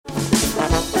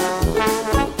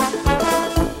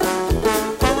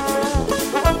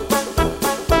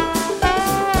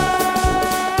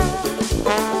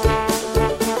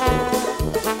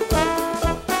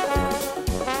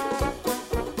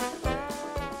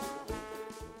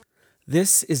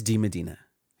This is Dee Medina,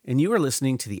 and you are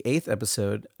listening to the 8th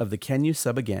episode of the Can You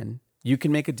Sub Again? You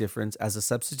Can Make a Difference as a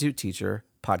Substitute Teacher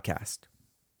podcast.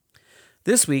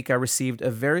 This week, I received a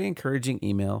very encouraging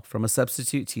email from a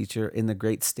substitute teacher in the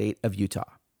great state of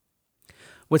Utah.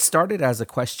 What started as a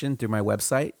question through my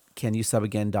website,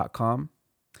 canyousubagain.com,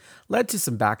 led to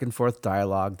some back and forth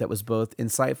dialogue that was both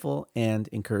insightful and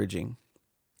encouraging.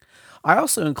 I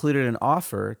also included an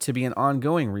offer to be an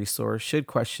ongoing resource should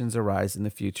questions arise in the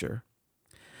future.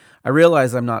 I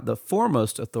realize I'm not the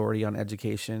foremost authority on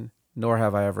education, nor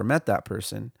have I ever met that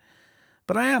person,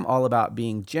 but I am all about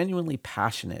being genuinely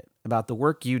passionate about the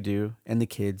work you do and the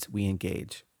kids we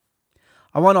engage.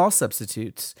 I want all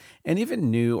substitutes, and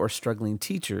even new or struggling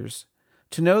teachers,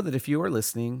 to know that if you are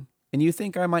listening and you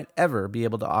think I might ever be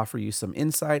able to offer you some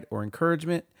insight or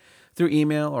encouragement through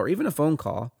email or even a phone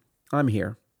call, I'm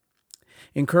here.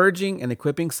 Encouraging and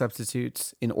equipping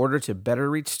substitutes in order to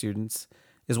better reach students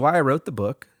is why I wrote the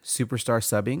book, Superstar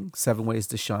Subbing, 7 Ways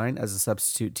to Shine as a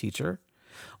Substitute Teacher,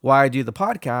 why I do the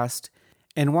podcast,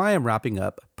 and why I'm wrapping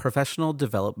up professional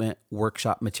development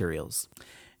workshop materials.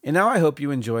 And now I hope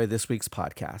you enjoy this week's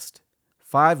podcast,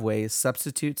 5 Ways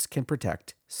Substitutes Can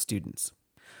Protect Students.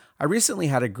 I recently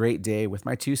had a great day with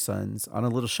my 2 sons on a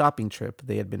little shopping trip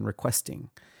they had been requesting.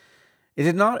 It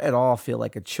did not at all feel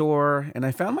like a chore, and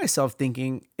I found myself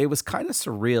thinking it was kind of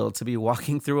surreal to be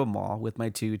walking through a mall with my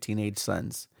 2 teenage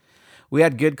sons. We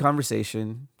had good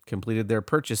conversation, completed their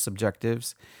purchase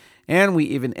objectives, and we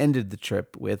even ended the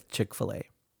trip with Chick-fil-A.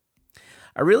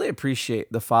 I really appreciate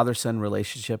the father-son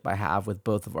relationship I have with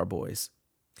both of our boys.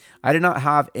 I did not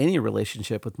have any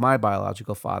relationship with my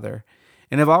biological father,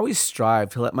 and have always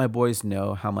strived to let my boys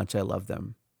know how much I love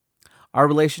them. Our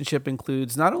relationship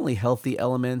includes not only healthy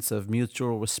elements of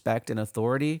mutual respect and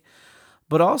authority,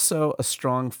 but also a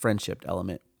strong friendship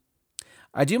element.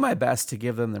 I do my best to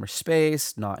give them their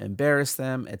space, not embarrass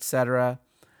them, etc.,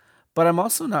 but I'm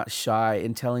also not shy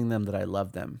in telling them that I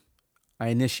love them. I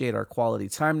initiate our quality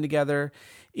time together,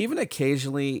 even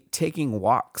occasionally taking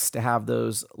walks to have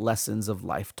those lessons of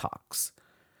life talks.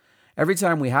 Every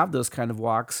time we have those kind of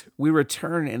walks, we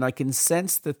return and I can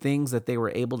sense the things that they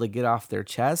were able to get off their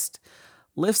chest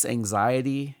lifts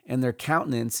anxiety, and their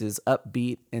countenance is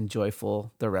upbeat and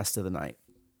joyful the rest of the night.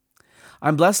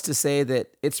 I'm blessed to say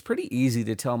that it's pretty easy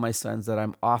to tell my sons that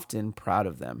I'm often proud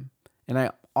of them, and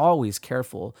I'm always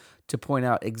careful to point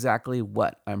out exactly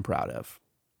what I'm proud of.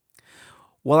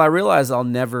 While I realize I'll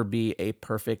never be a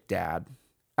perfect dad,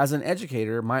 as an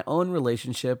educator, my own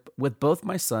relationship with both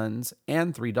my sons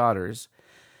and 3 daughters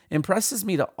impresses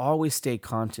me to always stay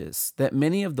conscious that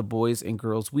many of the boys and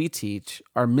girls we teach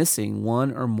are missing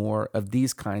one or more of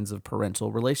these kinds of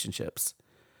parental relationships.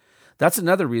 That's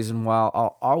another reason why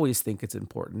I'll always think it's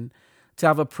important to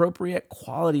have appropriate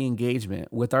quality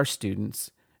engagement with our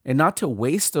students and not to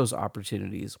waste those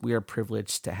opportunities we are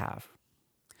privileged to have.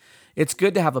 It's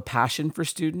good to have a passion for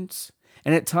students,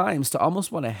 and at times to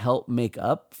almost want to help make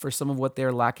up for some of what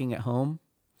they're lacking at home.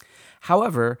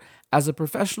 However, as a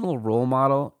professional role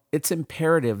model, it's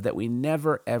imperative that we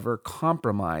never ever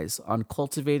compromise on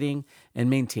cultivating and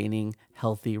maintaining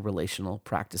healthy relational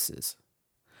practices.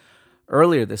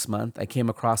 Earlier this month, I came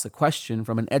across a question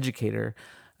from an educator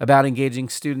about engaging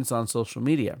students on social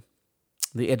media.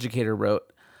 The educator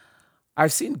wrote,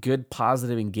 "I've seen good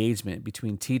positive engagement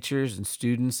between teachers and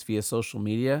students via social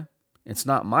media. It's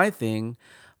not my thing,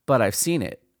 but I've seen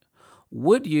it.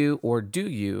 Would you or do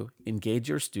you engage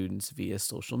your students via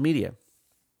social media?"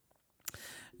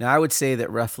 Now, I would say that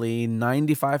roughly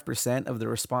 95% of the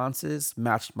responses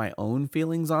matched my own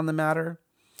feelings on the matter,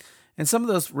 and some of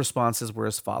those responses were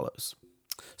as follows.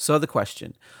 So the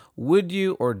question, would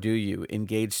you or do you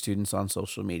engage students on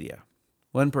social media?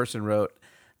 One person wrote,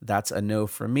 "That's a no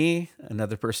for me."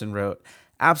 Another person wrote,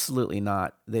 "Absolutely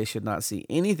not. They should not see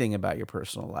anything about your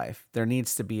personal life. There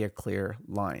needs to be a clear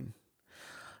line."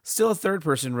 Still, a third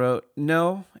person wrote,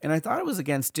 "No, and I thought it was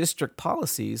against district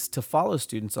policies to follow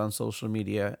students on social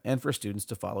media and for students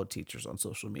to follow teachers on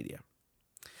social media."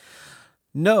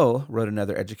 "No," wrote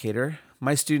another educator,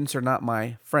 "my students are not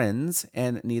my friends,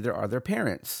 and neither are their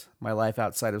parents. My life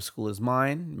outside of school is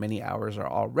mine. Many hours are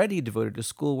already devoted to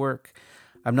schoolwork.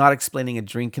 I'm not explaining a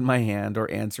drink in my hand or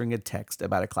answering a text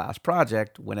about a class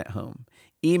project when at home.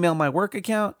 Email my work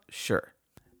account? Sure."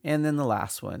 And then the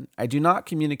last one, "I do not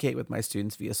communicate with my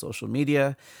students via social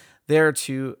media. There are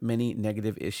too many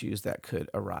negative issues that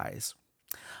could arise."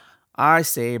 I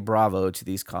say bravo to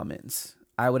these comments.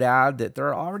 I would add that there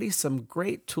are already some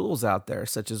great tools out there,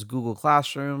 such as Google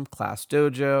Classroom,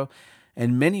 ClassDojo,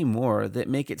 and many more that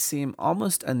make it seem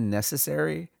almost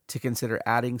unnecessary to consider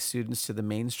adding students to the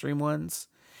mainstream ones.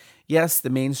 Yes, the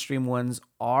mainstream ones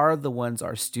are the ones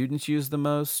our students use the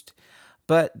most,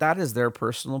 but that is their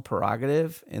personal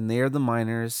prerogative, and they are the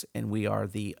minors, and we are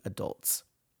the adults.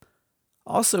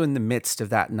 Also, in the midst of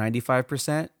that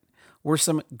 95%, were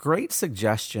some great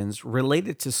suggestions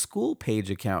related to school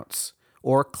page accounts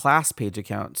or class page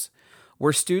accounts,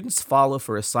 where students follow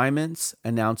for assignments,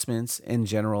 announcements, and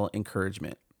general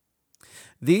encouragement.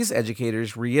 These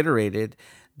educators reiterated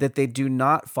that they do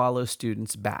not follow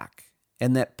students back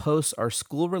and that posts are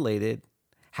school related,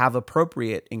 have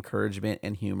appropriate encouragement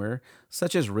and humor,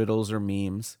 such as riddles or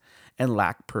memes, and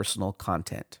lack personal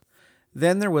content.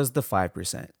 Then there was the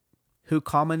 5%, who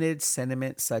commented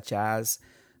sentiments such as,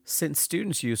 since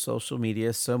students use social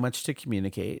media so much to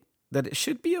communicate, that it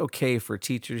should be okay for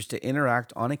teachers to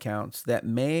interact on accounts that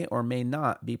may or may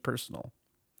not be personal.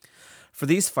 For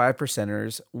these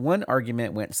 5%ers, one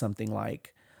argument went something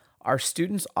like, our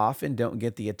students often don't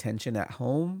get the attention at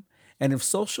home, and if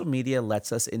social media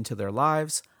lets us into their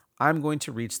lives, I'm going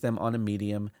to reach them on a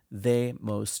medium they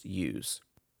most use.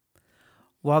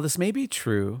 While this may be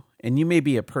true, and you may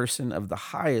be a person of the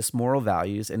highest moral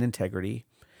values and integrity,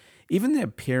 even the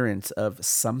appearance of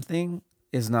something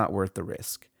is not worth the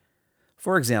risk.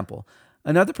 For example,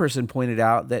 another person pointed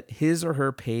out that his or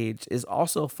her page is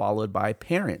also followed by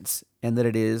parents and that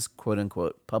it is quote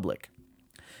unquote public.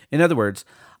 In other words,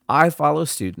 I follow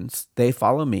students, they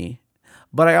follow me,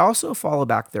 but I also follow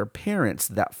back their parents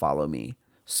that follow me,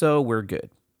 so we're good.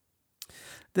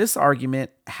 This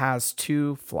argument has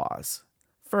two flaws.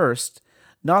 First,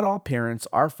 not all parents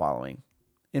are following.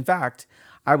 In fact,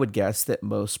 I would guess that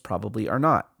most probably are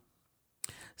not.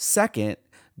 Second,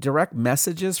 direct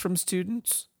messages from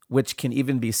students, which can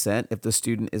even be sent if the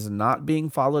student is not being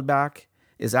followed back,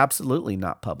 is absolutely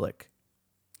not public.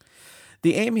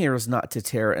 The aim here is not to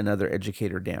tear another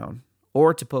educator down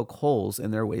or to poke holes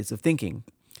in their ways of thinking.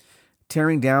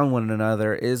 Tearing down one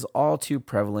another is all too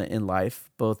prevalent in life,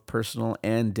 both personal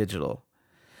and digital.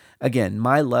 Again,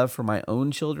 my love for my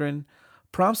own children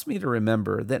prompts me to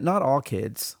remember that not all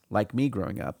kids, like me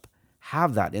growing up,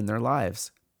 have that in their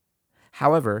lives.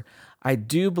 However, I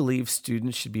do believe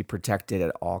students should be protected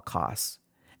at all costs,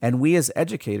 and we as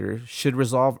educators should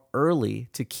resolve early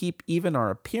to keep even our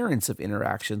appearance of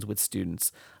interactions with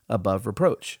students above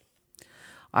reproach.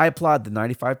 I applaud the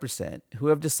 95% who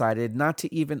have decided not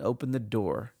to even open the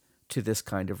door to this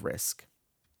kind of risk.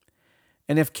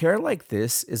 And if care like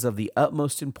this is of the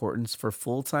utmost importance for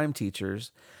full-time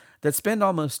teachers that spend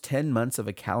almost 10 months of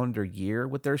a calendar year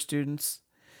with their students,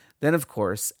 then of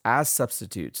course, as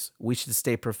substitutes, we should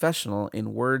stay professional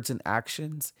in words and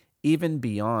actions, even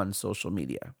beyond social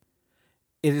media.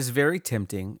 It is very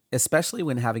tempting, especially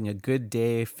when having a good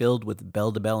day filled with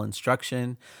bell-to-bell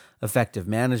instruction, effective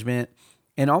management,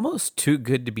 and almost too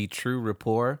good to be true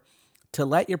rapport, to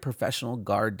let your professional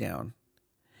guard down.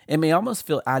 It may almost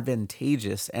feel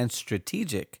advantageous and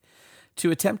strategic to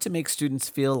attempt to make students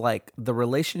feel like the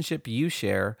relationship you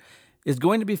share is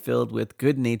going to be filled with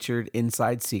good-natured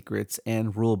inside secrets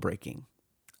and rule breaking.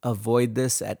 Avoid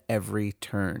this at every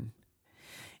turn.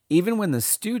 Even when the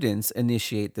students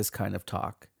initiate this kind of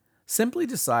talk, simply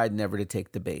decide never to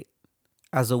take the bait.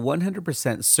 As a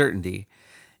 100% certainty,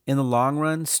 in the long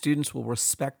run, students will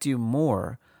respect you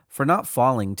more for not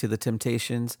falling to the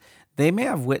temptations they may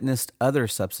have witnessed other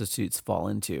substitutes fall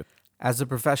into. As a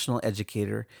professional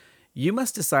educator, you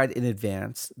must decide in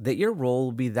advance that your role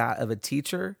will be that of a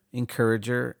teacher,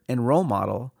 encourager, and role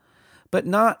model, but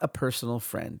not a personal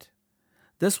friend.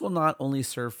 This will not only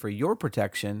serve for your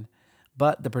protection,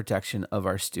 but the protection of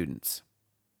our students.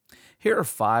 Here are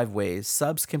 5 ways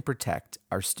subs can protect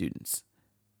our students.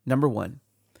 Number 1,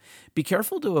 be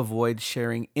careful to avoid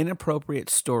sharing inappropriate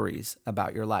stories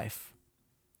about your life.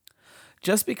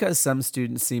 Just because some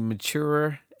students seem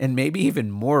mature and maybe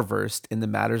even more versed in the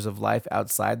matters of life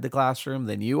outside the classroom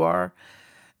than you are,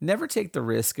 never take the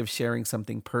risk of sharing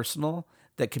something personal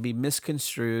that can be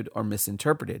misconstrued or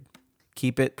misinterpreted.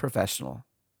 Keep it professional.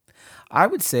 I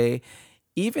would say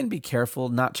even be careful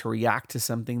not to react to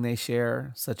something they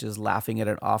share, such as laughing at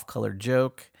an off-color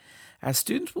joke, as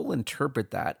students will interpret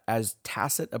that as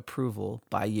tacit approval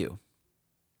by you.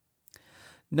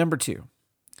 Number 2,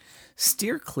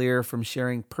 steer clear from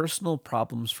sharing personal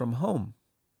problems from home.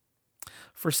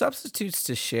 For substitutes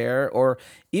to share or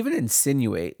even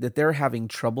insinuate that they're having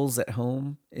troubles at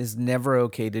home is never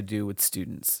okay to do with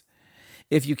students.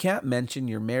 If you can't mention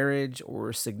your marriage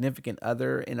or significant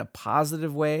other in a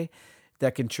positive way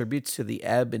that contributes to the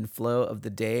ebb and flow of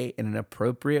the day in an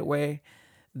appropriate way,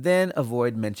 then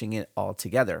avoid mentioning it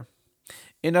altogether.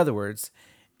 In other words,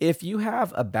 if you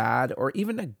have a bad or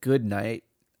even a good night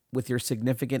with your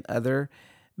significant other,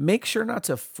 Make sure not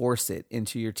to force it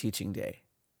into your teaching day.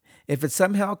 If it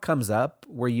somehow comes up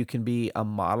where you can be a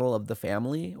model of the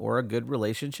family or a good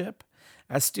relationship,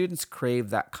 as students crave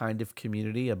that kind of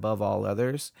community above all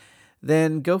others,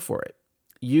 then go for it.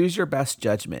 Use your best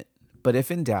judgment, but if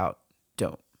in doubt,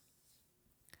 don't.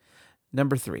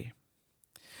 Number 3,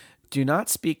 do not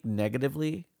speak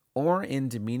negatively or in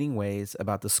demeaning ways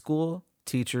about the school,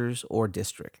 teachers, or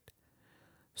district.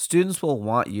 Students will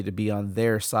want you to be on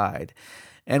their side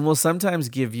and will sometimes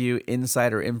give you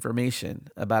insider information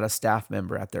about a staff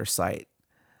member at their site.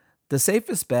 The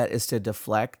safest bet is to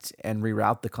deflect and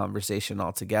reroute the conversation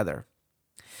altogether.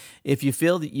 If you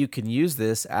feel that you can use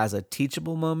this as a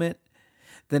teachable moment,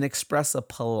 then express a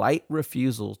polite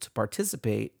refusal to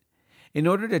participate in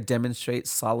order to demonstrate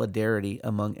solidarity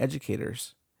among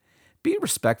educators. Be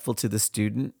respectful to the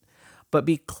student, but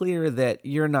be clear that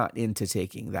you're not into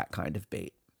taking that kind of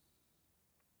bait.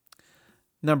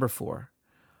 Number 4,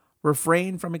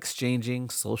 refrain from exchanging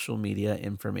social media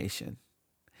information.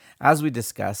 As we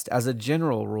discussed, as a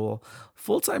general rule,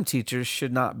 full-time teachers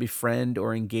should not befriend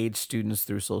or engage students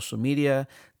through social media,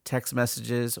 text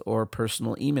messages, or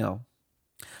personal email.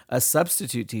 A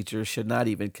substitute teacher should not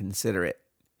even consider it.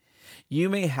 You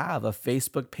may have a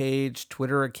Facebook page,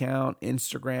 Twitter account,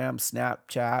 Instagram,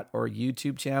 Snapchat, or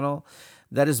YouTube channel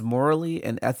that is morally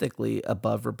and ethically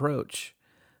above reproach,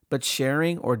 but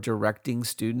sharing or directing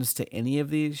students to any of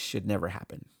these should never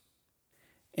happen.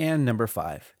 And number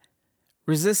 5,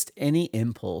 resist any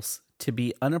impulse to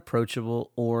be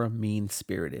unapproachable or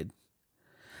mean-spirited.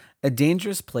 A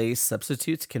dangerous place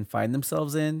substitutes can find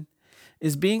themselves in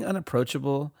is being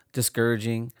unapproachable,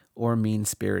 discouraging, or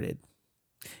mean-spirited.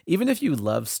 Even if you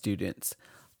love students,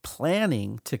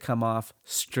 planning to come off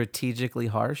strategically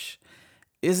harsh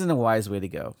isn't a wise way to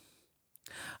go.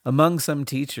 Among some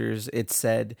teachers, it's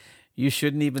said you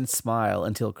shouldn't even smile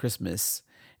until Christmas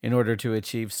in order to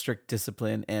achieve strict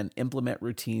discipline and implement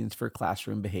routines for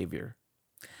classroom behavior.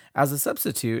 As a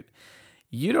substitute,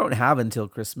 you don't have until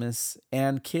Christmas,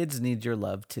 and kids need your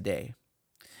love today.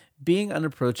 Being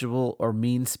unapproachable or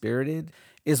mean-spirited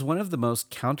is one of the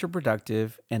most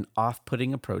counterproductive and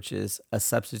off-putting approaches a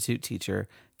substitute teacher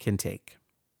can take.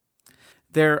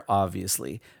 There are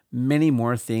obviously many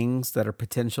more things that are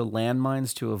potential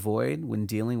landmines to avoid when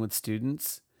dealing with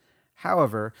students.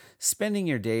 However, spending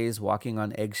your days walking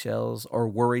on eggshells or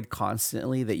worried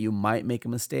constantly that you might make a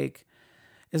mistake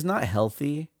is not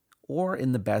healthy or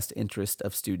in the best interest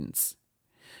of students.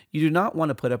 You do not want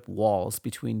to put up walls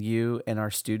between you and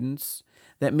our students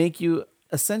that make you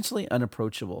essentially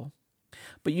unapproachable,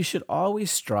 but you should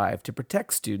always strive to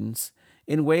protect students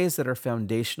in ways that are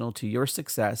foundational to your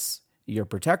success, your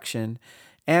protection,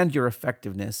 and your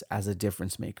effectiveness as a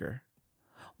difference maker.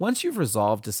 Once you've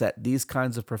resolved to set these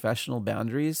kinds of professional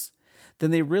boundaries,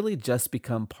 then they really just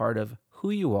become part of who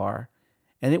you are,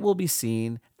 and it will be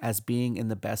seen as being in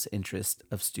the best interest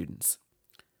of students.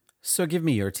 So give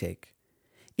me your take.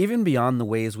 Even beyond the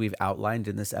ways we've outlined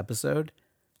in this episode,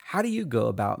 how do you go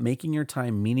about making your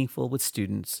time meaningful with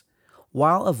students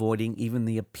while avoiding even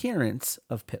the appearance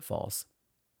of pitfalls?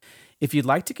 If you'd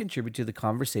like to contribute to the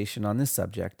conversation on this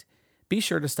subject, be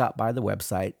sure to stop by the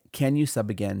website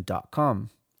canyousubagain.com.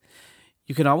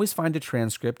 You can always find a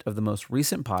transcript of the most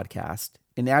recent podcast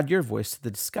and add your voice to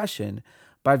the discussion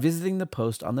by visiting the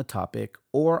post on the topic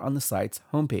or on the site's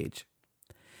homepage.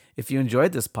 If you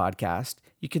enjoyed this podcast,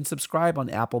 you can subscribe on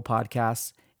Apple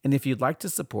Podcasts, and if you'd like to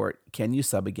support Can You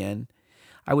Sub Again,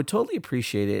 I would totally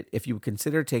appreciate it if you would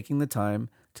consider taking the time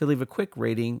to leave a quick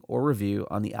rating or review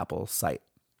on the Apple site.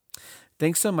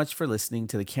 Thanks so much for listening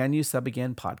to the Can You Sub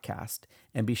Again podcast,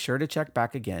 and be sure to check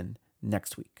back again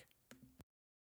next week.